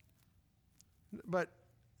 But,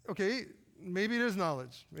 okay, maybe it is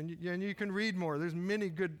knowledge, and you can read more. There's many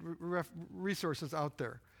good resources out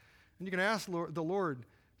there. And you can ask the Lord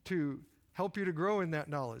to help you to grow in that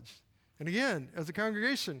knowledge. And again, as a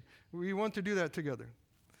congregation, we want to do that together.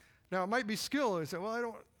 Now, it might be skill. I say,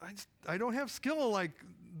 well, I don't have skill like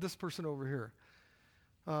this person over here.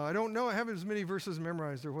 I don't know, I haven't as many verses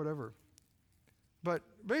memorized or whatever. But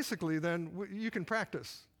basically, then, you can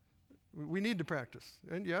practice. We need to practice.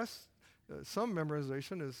 And yes, some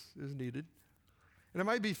memorization is needed. And it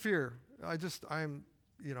might be fear. I'm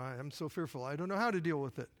so fearful. I don't know how to deal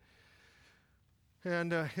with it.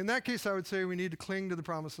 And in that case, I would say we need to cling to the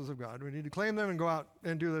promises of God. We need to claim them and go out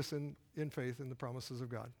and do this in faith in the promises of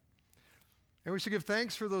God. And we should give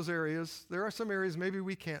thanks for those areas. There are some areas maybe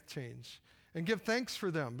we can't change. And give thanks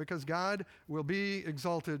for them, because God will be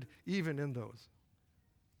exalted even in those.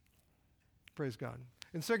 Praise God.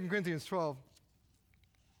 In 2 Corinthians 12,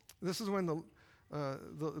 this is when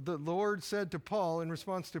the Lord said to Paul, in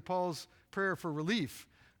response to Paul's prayer for relief,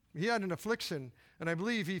 he had an affliction, and I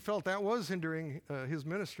believe he felt that was hindering his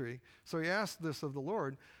ministry. So he asked this of the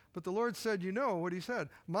Lord. But the Lord said, you know what he said,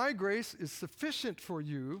 my grace is sufficient for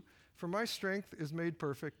you, for my strength is made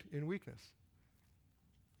perfect in weakness.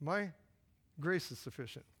 My grace is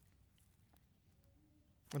sufficient.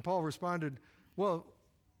 And Paul responded, well,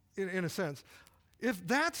 in a sense, if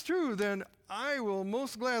that's true, then I will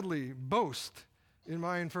most gladly boast in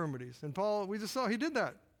my infirmities. And Paul, we just saw he did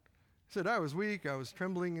that. He said, I was weak, I was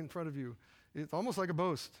trembling in front of you. It's almost like a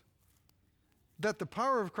boast. That the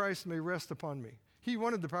power of Christ may rest upon me. He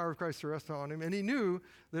wanted the power of Christ to rest on him, and he knew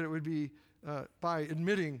that it would be by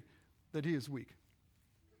admitting that he is weak.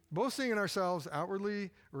 Boasting in ourselves outwardly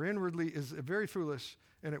or inwardly is very foolish,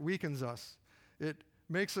 and it weakens us. It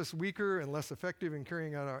makes us weaker and less effective in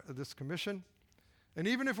carrying out this commission. And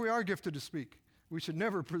even if we are gifted to speak, we should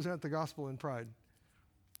never present the gospel in pride.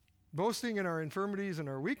 Boasting in our infirmities and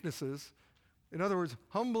our weaknesses, in other words,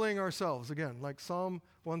 humbling ourselves, again, like Psalm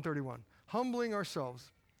 131, humbling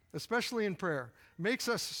ourselves, especially in prayer, makes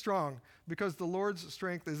us strong, because the Lord's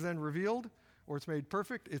strength is then revealed, or it's made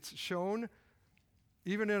perfect, it's shown,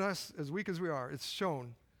 even in us, as weak as we are, it's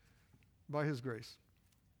shown by his grace.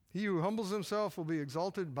 He who humbles himself will be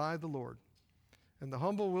exalted by the Lord, and the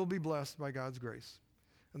humble will be blessed by God's grace,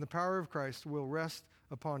 and the power of Christ will rest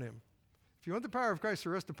upon him. If you want the power of Christ to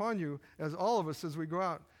rest upon you, as all of us, as we go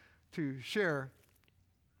out to share,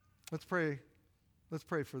 let's pray. Let's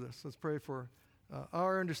pray for this. Let's pray for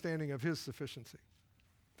our understanding of his sufficiency.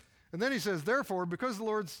 And then he says, therefore, because the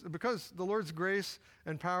Lord's grace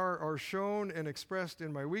and power are shown and expressed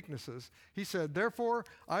in my weaknesses, he said, therefore,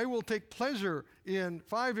 I will take pleasure in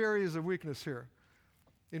 5 areas of weakness here.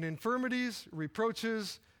 In infirmities,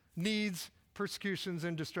 reproaches, needs, persecutions,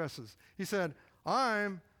 and distresses. He said,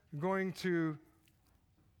 I'm going to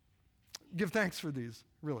give thanks for these,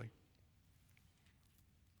 really.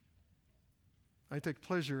 I take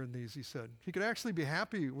pleasure in these, he said. He could actually be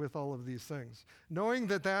happy with all of these things, knowing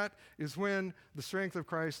that that is when the strength of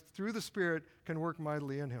Christ through the Spirit can work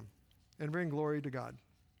mightily in him and bring glory to God.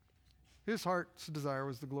 His heart's desire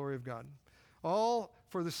was the glory of God, all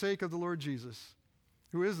for the sake of the Lord Jesus,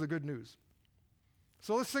 who is the good news.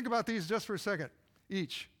 So let's think about these just for a second,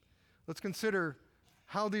 each. Let's consider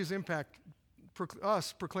how these impact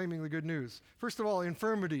us proclaiming the good news. First of all,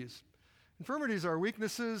 infirmities. Infirmities are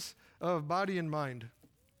weaknesses of body and mind.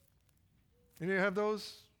 Any of you have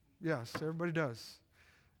those? Yes, everybody does.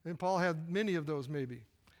 And Paul had many of those maybe.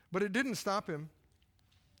 But it didn't stop him.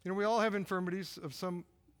 We all have infirmities of some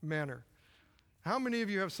manner. How many of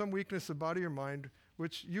you have some weakness of body or mind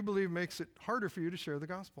which you believe makes it harder for you to share the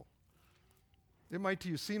gospel? It might to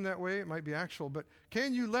you seem that way, it might be actual, but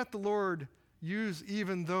can you let the Lord use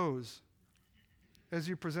even those as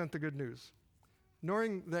you present the good news,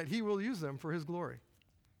 knowing that he will use them for his glory?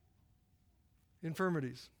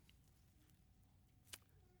 Infirmities.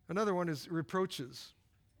 Another one is reproaches.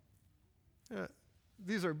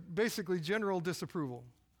 These are basically general disapproval.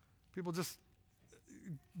 People just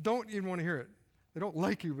don't even want to hear it. They don't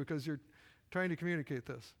like you because you're trying to communicate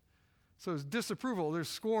this. So there's disapproval, there's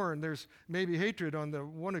scorn, there's maybe hatred on the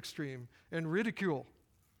one extreme, and ridicule.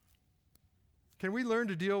 Can we learn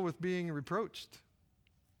to deal with being reproached,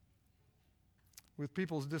 with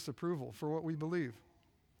people's disapproval for what we believe?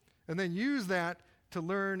 And then use that to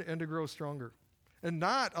learn and to grow stronger, and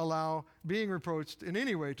not allow being reproached in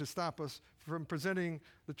any way to stop us from presenting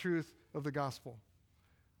the truth of the gospel.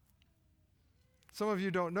 Some of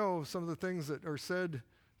you don't know some of the things that are said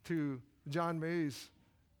to John Mays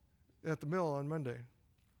at the mill on Monday.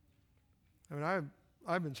 I mean,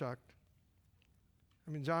 I've been shocked.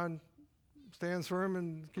 I mean, John stands firm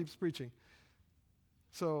and keeps preaching.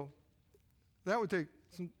 So that would take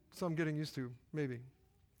some getting used to, maybe.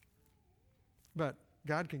 But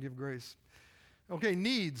God can give grace. Okay,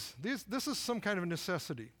 needs. This is some kind of a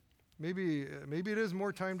necessity. Maybe it is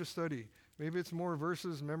more time to study. Maybe it's more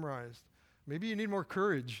verses memorized. Maybe you need more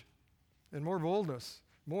courage and more boldness,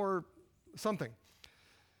 more something.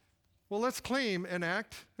 Well, let's claim and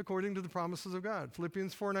act according to the promises of God.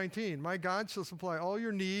 Philippians 4:19, my God shall supply all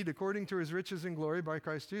your need according to his riches in glory by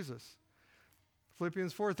Christ Jesus.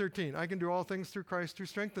 Philippians 4:13, I can do all things through Christ who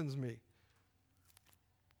strengthens me.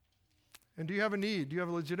 And do you have a need? Do you have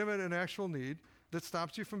a legitimate and actual need that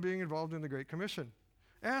stops you from being involved in the Great Commission?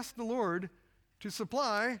 Ask the Lord to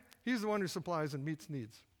supply. He's the one who supplies and meets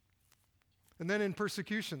needs. And then in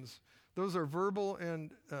persecutions, those are verbal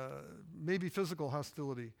and maybe physical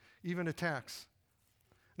hostility, even attacks.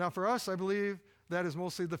 Now for us, I believe that is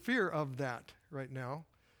mostly the fear of that right now.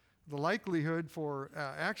 The likelihood for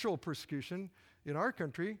actual persecution in our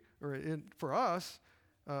country, or for us,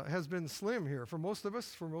 has been slim here for most of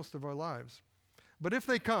us, for most of our lives. But if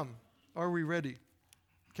they come, are we ready?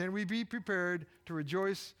 Can we be prepared to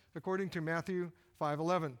rejoice according to Matthew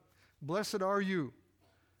 5:11? Blessed are you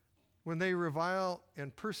when they revile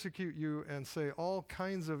and persecute you and say all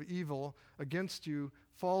kinds of evil against you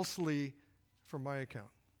falsely for my account,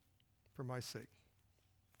 for my sake.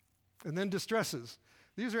 And then distresses.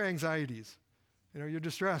 These are anxieties. You're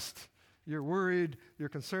distressed. You're worried. You're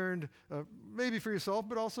concerned, maybe for yourself,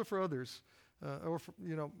 but also for others.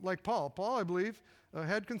 Like Paul. Paul, I believe,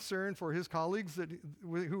 had concern for his colleagues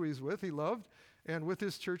who he's with, he loved, and with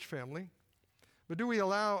his church family. But do we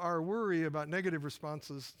allow our worry about negative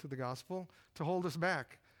responses to the gospel to hold us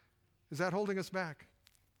back? Is that holding us back?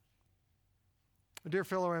 Dear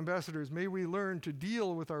fellow ambassadors, may we learn to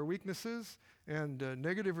deal with our weaknesses and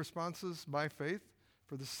negative responses by faith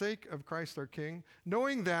for the sake of Christ our King,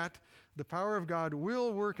 knowing that the power of God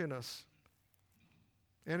will work in us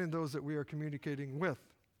and in those that we are communicating with.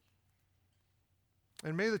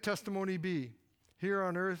 And may the testimony be here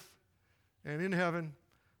on earth and in heaven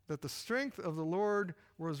that the strength of the Lord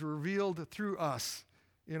was revealed through us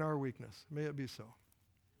in our weakness. May it be so.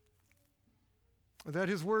 That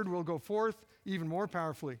his word will go forth even more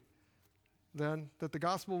powerfully than that the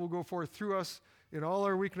gospel will go forth through us in all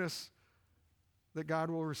our weakness, that God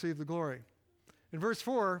will receive the glory. In verse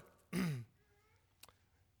 4,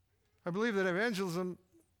 I believe that evangelism,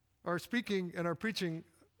 our speaking and our preaching,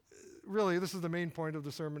 really, this is the main point of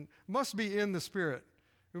the sermon, must be in the Spirit.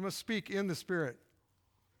 We must speak in the Spirit.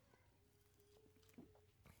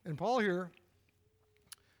 And Paul here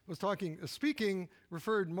was speaking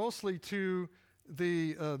referred mostly to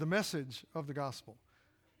the message of the gospel.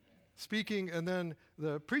 Speaking, and then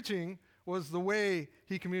the preaching was the way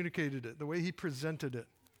he communicated it, the way he presented it.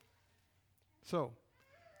 So,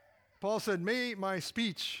 Paul said, may my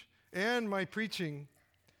speech and my preaching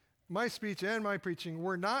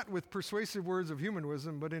were not with persuasive words of human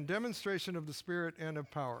wisdom, but in demonstration of the Spirit and of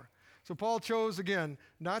power. So Paul chose, again,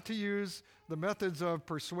 not to use the methods of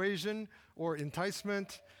persuasion or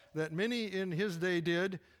enticement that many in his day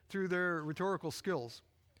did through their rhetorical skills.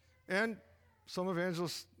 And some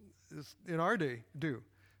evangelists in our day do.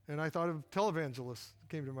 And I thought of televangelists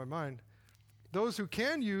came to my mind. Those who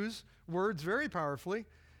can use words very powerfully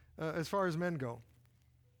as far as men go.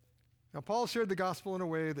 Now, Paul shared the gospel in a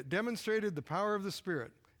way that demonstrated the power of the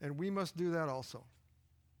Spirit, and we must do that also.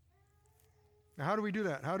 Now, how do we do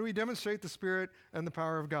that? How do we demonstrate the Spirit and the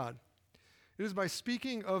power of God? It is by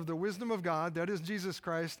speaking of the wisdom of God, that is Jesus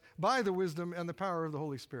Christ, by the wisdom and the power of the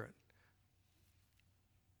Holy Spirit.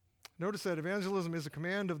 Notice that evangelism is a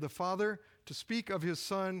command of the Father to speak of his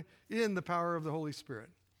Son in the power of the Holy Spirit.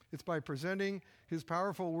 It's by presenting his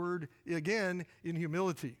powerful word, again, in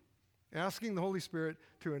humility, asking the Holy Spirit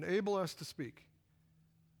to enable us to speak.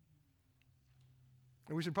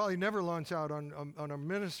 And we should probably never launch out on a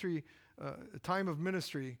ministry, a time of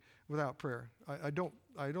ministry without prayer. I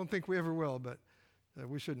don't think we ever will, but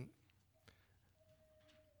we shouldn't.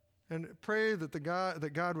 And pray that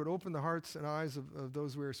God would open the hearts and eyes of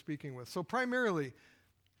those we are speaking with. So primarily,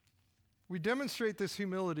 we demonstrate this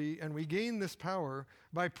humility and we gain this power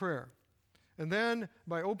by prayer. And then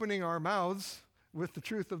by opening our mouths with the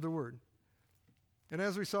truth of the word. And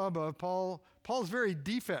as we saw above, Paul's very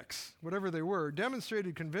defects, whatever they were,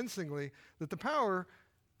 demonstrated convincingly that the power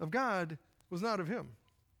of God was not of him.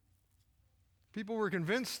 People were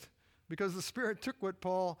convinced because the Spirit took what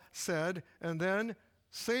Paul said and then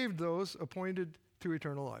saved those appointed to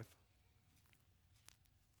eternal life.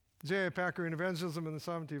 J.I. Packer in Evangelism and the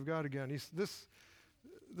Sovereignty of God again. This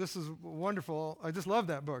is wonderful. I just love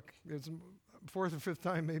that book. It's fourth or fifth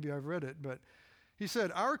time maybe I've read it. But he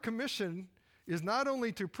said, our commission is not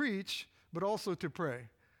only to preach, but also to pray.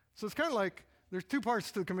 So it's kind of like there's two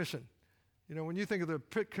parts to the commission. You know, when you think of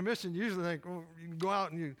the commission, you usually think, oh, you can go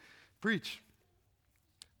out and you preach.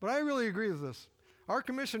 But I really agree with this. Our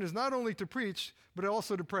commission is not only to preach, but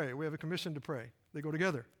also to pray. We have a commission to pray. They go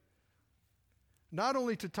together. Not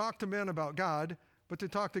only to talk to men about God, but to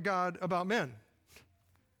talk to God about men.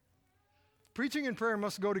 Preaching and prayer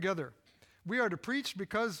must go together. We are to preach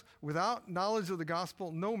because without knowledge of the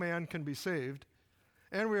gospel, no man can be saved.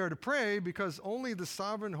 And we are to pray because only the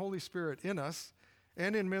sovereign Holy Spirit in us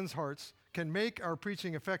and in men's hearts can make our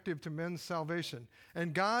preaching effective to men's salvation.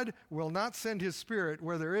 And God will not send his Spirit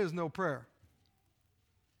where there is no prayer.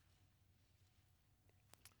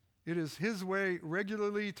 It is his way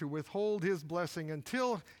regularly to withhold his blessing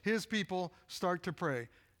until his people start to pray.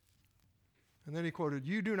 And then he quoted,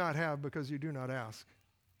 you do not have because you do not ask.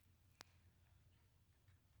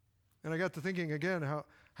 And I got to thinking again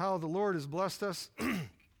how the Lord has blessed us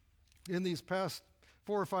in these past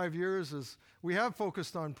 4 or 5 years as we have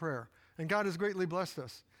focused on prayer. And God has greatly blessed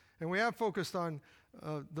us. And we have focused on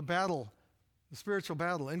the battle, the spiritual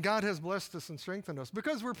battle. And God has blessed us and strengthened us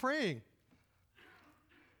because we're praying.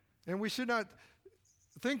 And we should not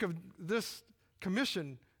think of this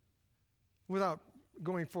commission without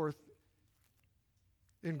going forth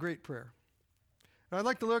in great prayer. And I'd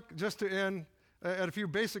like to look, just to end, at a few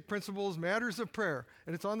basic principles, matters of prayer.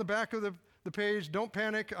 And it's on the back of the page. Don't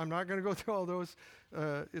panic. I'm not going to go through all those.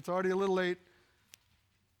 It's already a little late.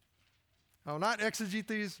 I'll not exegete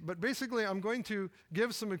these, but basically I'm going to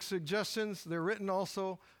give some suggestions. They're written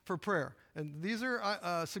also for prayer. And these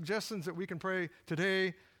are suggestions that we can pray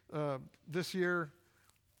today, this year,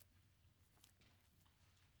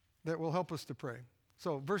 that will help us to pray.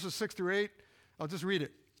 So verses 6 through 8, I'll just read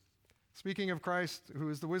it. Speaking of Christ, who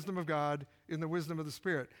is the wisdom of God in the wisdom of the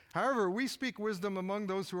Spirit. However, we speak wisdom among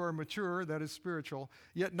those who are mature, that is spiritual,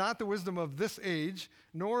 yet not the wisdom of this age,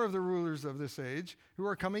 nor of the rulers of this age, who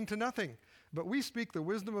are coming to nothing. But we speak the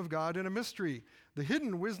wisdom of God in a mystery, the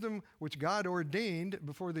hidden wisdom which God ordained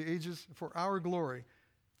before the ages for our glory,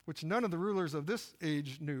 which none of the rulers of this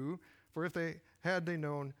age knew, for if they had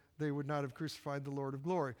known, they would not have crucified the Lord of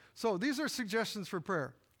glory. So these are suggestions for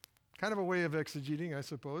prayer. Kind of a way of exegeting, I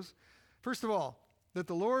suppose. First of all,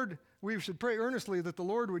 we should pray earnestly that the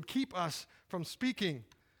Lord would keep us from speaking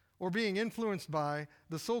or being influenced by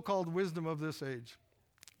the so-called wisdom of this age.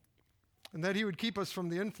 And that he would keep us from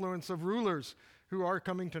the influence of rulers who are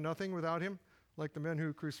coming to nothing without him, like the men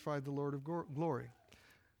who crucified the Lord of glory.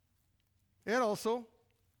 And also,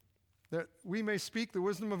 that we may speak the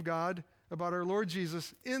wisdom of God about our Lord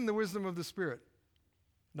Jesus in the wisdom of the Spirit,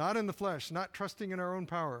 not in the flesh, not trusting in our own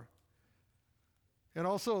power. And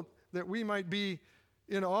also that we might be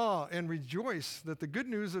in awe and rejoice that the good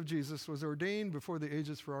news of Jesus was ordained before the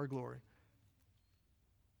ages for our glory.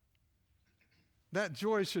 That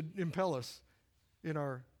joy should impel us in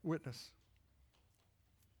our witness.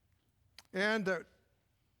 And that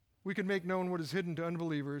we can make known what is hidden to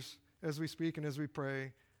unbelievers as we speak and as we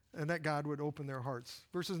pray, and that God would open their hearts.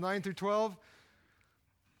 Verses 9 through 12,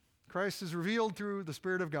 Christ is revealed through the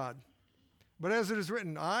Spirit of God. But as it is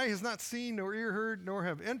written, eye has not seen, nor ear heard, nor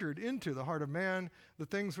have entered into the heart of man the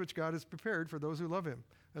things which God has prepared for those who love him.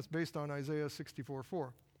 That's based on Isaiah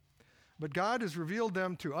 64:4. But God has revealed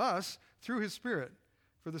them to us through his Spirit.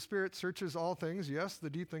 For the Spirit searches all things, yes,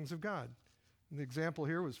 the deep things of God. And the example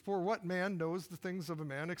here was, for what man knows the things of a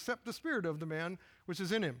man except the spirit of the man which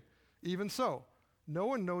is in him? Even so, no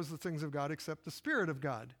one knows the things of God except the Spirit of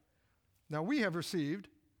God. Now we have received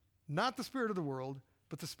not the spirit of the world,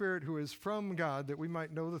 but the Spirit who is from God, that we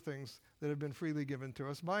might know the things that have been freely given to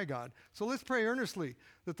us by God. So let's pray earnestly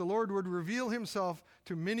that the Lord would reveal himself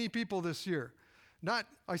to many people this year.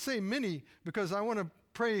 I say many because I want to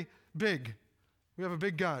pray big. We have a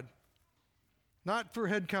big God. Not for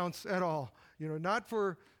head counts at all. Not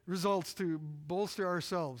for results to bolster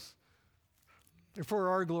ourselves. Or for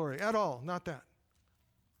our glory at all. Not that.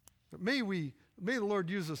 But may the Lord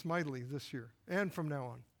use us mightily this year and from now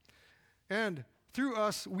on. And through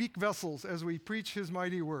us weak vessels as we preach his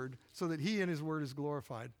mighty word, so that he and his word is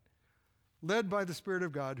glorified. Led by the Spirit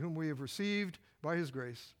of God, whom we have received by his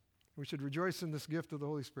grace. We should rejoice in this gift of the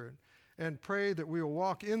Holy Spirit. and pray that we will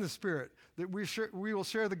walk in the Spirit, that we will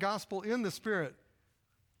share the gospel in the Spirit,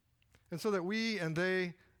 and so that we and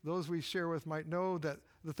they, those we share with, might know that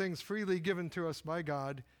the things freely given to us by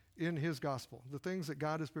God in his gospel, the things that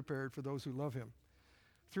God has prepared for those who love him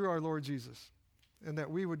through our Lord Jesus, and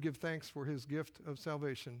that we would give thanks for his gift of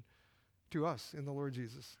salvation to us in the Lord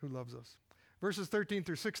Jesus who loves us. Verses 13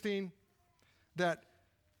 through 16, that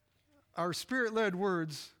our Spirit-led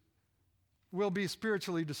words will be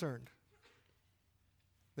spiritually discerned.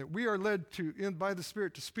 That we are led by the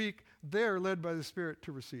Spirit to speak, they are led by the Spirit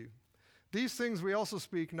to receive. These things we also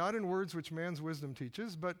speak, not in words which man's wisdom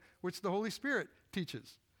teaches, but which the Holy Spirit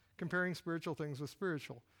teaches, comparing spiritual things with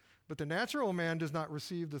spiritual. But the natural man does not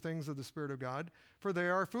receive the things of the Spirit of God, for they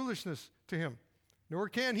are foolishness to him, nor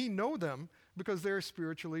can he know them, because they are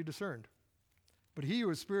spiritually discerned. But he who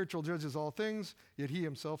is spiritual judges all things, yet he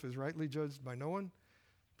himself is rightly judged by no one.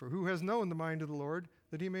 For who has known the mind of the Lord,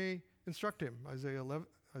 that he may instruct him? Isaiah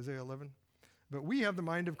 11. But we have the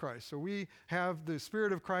mind of Christ. So we have the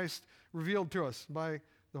Spirit of Christ revealed to us by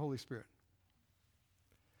the Holy Spirit.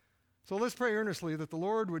 So let's pray earnestly that the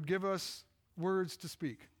Lord would give us words to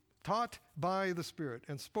speak, taught by the Spirit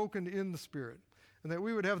and spoken in the Spirit, and that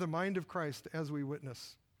we would have the mind of Christ as we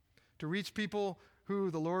witness, to reach people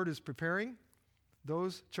who the Lord is preparing,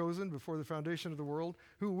 those chosen before the foundation of the world,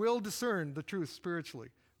 who will discern the truth spiritually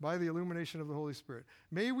by the illumination of the Holy Spirit.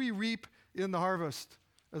 May we reap in the harvest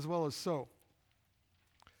as well as sow.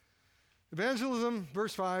 Evangelism,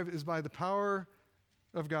 verse 5, is by the power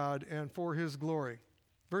of God and for his glory.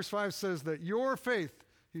 Verse 5 says that your faith,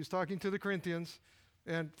 he's talking to the Corinthians,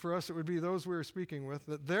 and for us it would be those we are speaking with,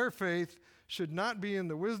 that their faith should not be in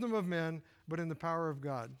the wisdom of men, but in the power of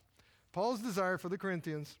God. Paul's desire for the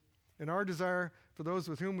Corinthians, and our desire for those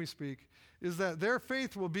with whom we speak, is that their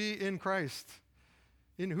faith will be in Christ,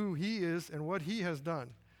 in who he is and what he has done.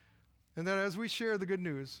 And that as we share the good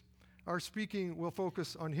news, our speaking will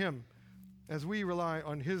focus on him, as we rely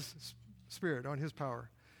on his Spirit, on his power.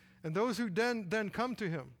 And those who then come to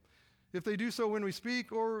him, if they do so when we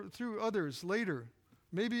speak or through others later,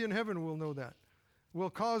 maybe in heaven we'll know that, will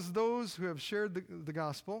cause those who have shared the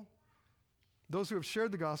gospel, those who have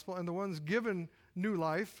shared the gospel and the ones given new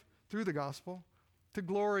life through the gospel, to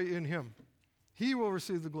glory in him. He will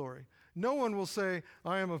receive the glory. No one will say,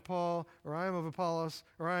 I am of Paul, or I am of Apollos,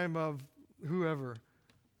 or I am of whoever,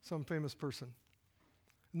 some famous person.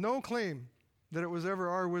 No claim that it was ever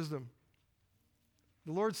our wisdom.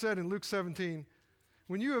 The Lord said in Luke 17,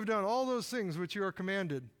 when you have done all those things which you are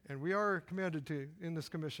commanded, and we are commanded to in this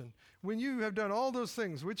commission, when you have done all those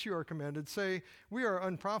things which you are commanded, say, we are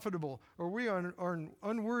unprofitable, or we are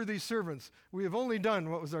unworthy servants. We have only done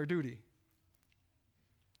what was our duty.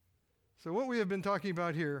 So what we have been talking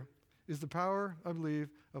about here is the power, I believe,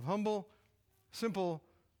 of humble, simple,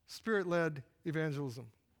 Spirit-led evangelism.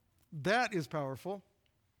 That is powerful,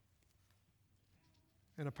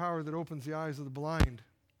 and a power that opens the eyes of the blind.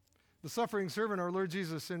 The suffering servant, our Lord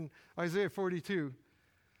Jesus, in Isaiah 42,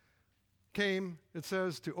 came, it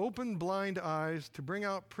says, to open blind eyes, to bring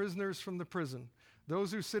out prisoners from the prison,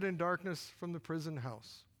 those who sit in darkness from the prison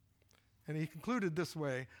house. And he concluded this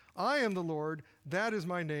way, I am the Lord, that is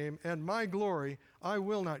my name, and my glory I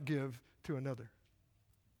will not give to another.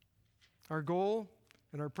 Our goal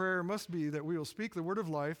and our prayer must be that we will speak the word of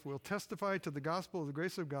life, we'll testify to the gospel of the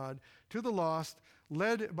grace of God, to the lost,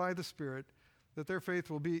 led by the Spirit, that their faith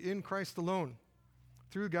will be in Christ alone,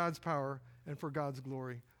 through God's power and for God's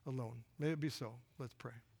glory alone. May it be so. Let's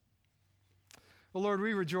pray. Oh Lord,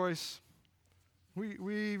 we rejoice.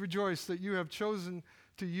 We rejoice that you have chosen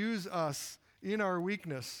to use us in our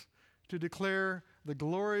weakness to declare the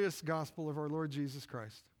glorious gospel of our Lord Jesus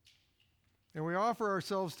Christ. And we offer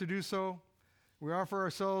ourselves to do so. We offer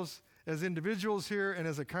ourselves as individuals here and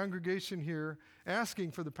as a congregation here,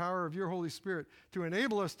 asking for the power of your Holy Spirit to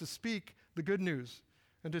enable us to speak the good news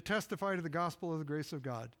and to testify to the gospel of the grace of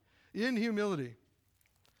God in humility,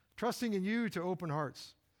 trusting in you to open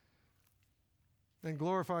hearts and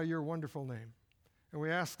glorify your wonderful name. And we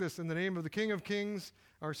ask this in the name of the King of Kings,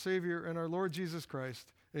 our Savior, and our Lord Jesus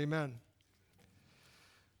Christ. Amen.